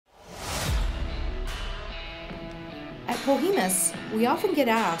Polhemus, we often get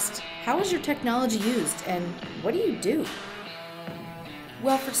asked, how is your technology used and what do you do?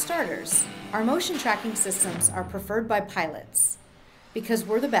 Well, for starters, our motion tracking systems are preferred by pilots because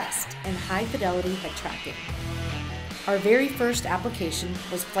we're the best in high fidelity head tracking. Our very first application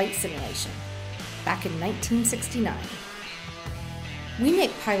was flight simulation back in 1969. We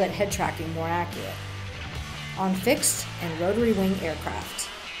make pilot head tracking more accurate on fixed and rotary wing aircraft.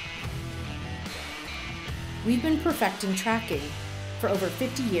 We've been perfecting tracking for over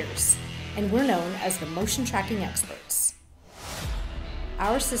 50 years, and we're known as the motion tracking experts.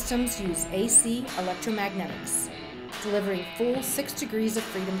 Our systems use AC electromagnetics, delivering full 6 degrees of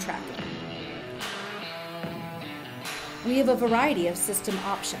freedom tracking. We have a variety of system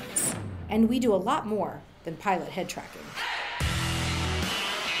options, and we do a lot more than pilot head tracking.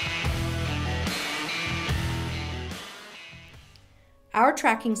 Our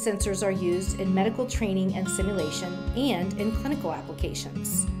tracking sensors are used in medical training and simulation and in clinical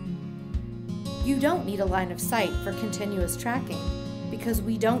applications. You don't need a line of sight for continuous tracking because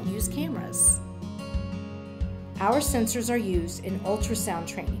we don't use cameras. Our sensors are used in ultrasound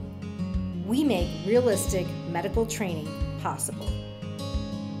training. We make realistic medical training possible.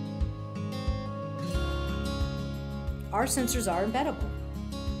 Our sensors are embeddable.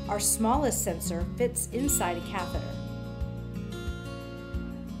 Our smallest sensor fits inside a catheter.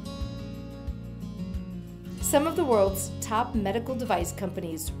 Some of the world's top medical device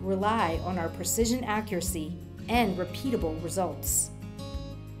companies rely on our precision accuracy and repeatable results.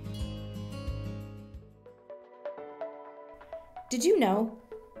 Did you know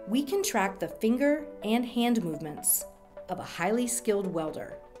we can track the finger and hand movements of a highly skilled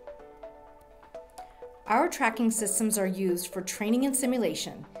welder? Our tracking systems are used for training and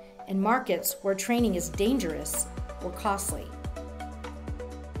simulation in markets where training is dangerous or costly.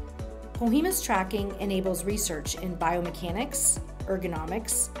 Polhemus tracking enables research in biomechanics,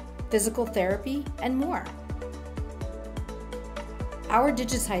 ergonomics, physical therapy, and more. Our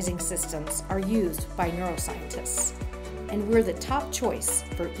digitizing systems are used by neuroscientists, and we're the top choice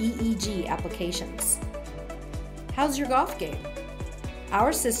for EEG applications. How's your golf game?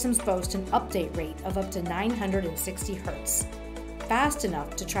 Our systems boast an update rate of up to 960 Hz, fast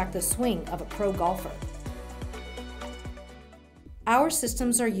enough to track the swing of a pro golfer. Our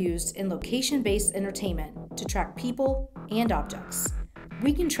systems are used in location-based entertainment to track people and objects.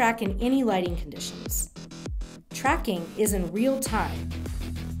 We can track in any lighting conditions. Tracking is in real time,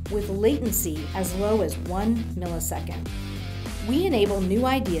 with latency as low as 1 millisecond. We enable new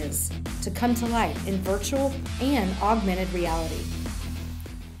ideas to come to life in virtual and augmented reality.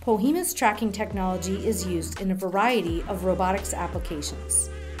 Polhemus tracking technology is used in a variety of robotics applications.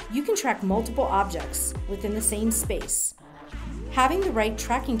 You can track multiple objects within the same space. Having the right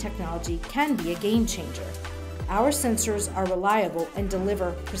tracking technology can be a game changer. Our sensors are reliable and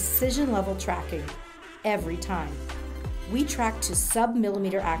deliver precision-level tracking every time. We track to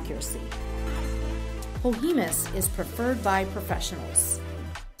sub-millimeter accuracy. Polhemus is preferred by professionals.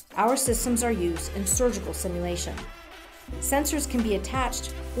 Our systems are used in surgical simulation. Sensors can be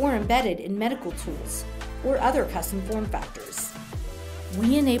attached or embedded in medical tools or other custom form factors.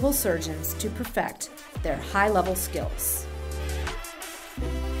 We enable surgeons to perfect their high-level skills.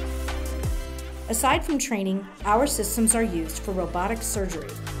 Aside from training, our systems are used for robotic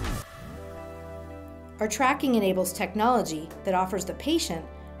surgery. Our tracking enables technology that offers the patient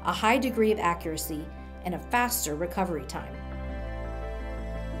a high degree of accuracy and a faster recovery time.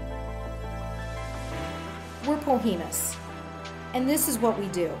 We're Polhemus, and this is what we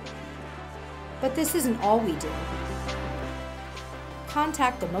do. But this isn't all we do.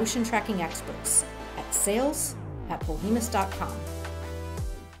 Contact the motion tracking experts at sales@polhemus.com.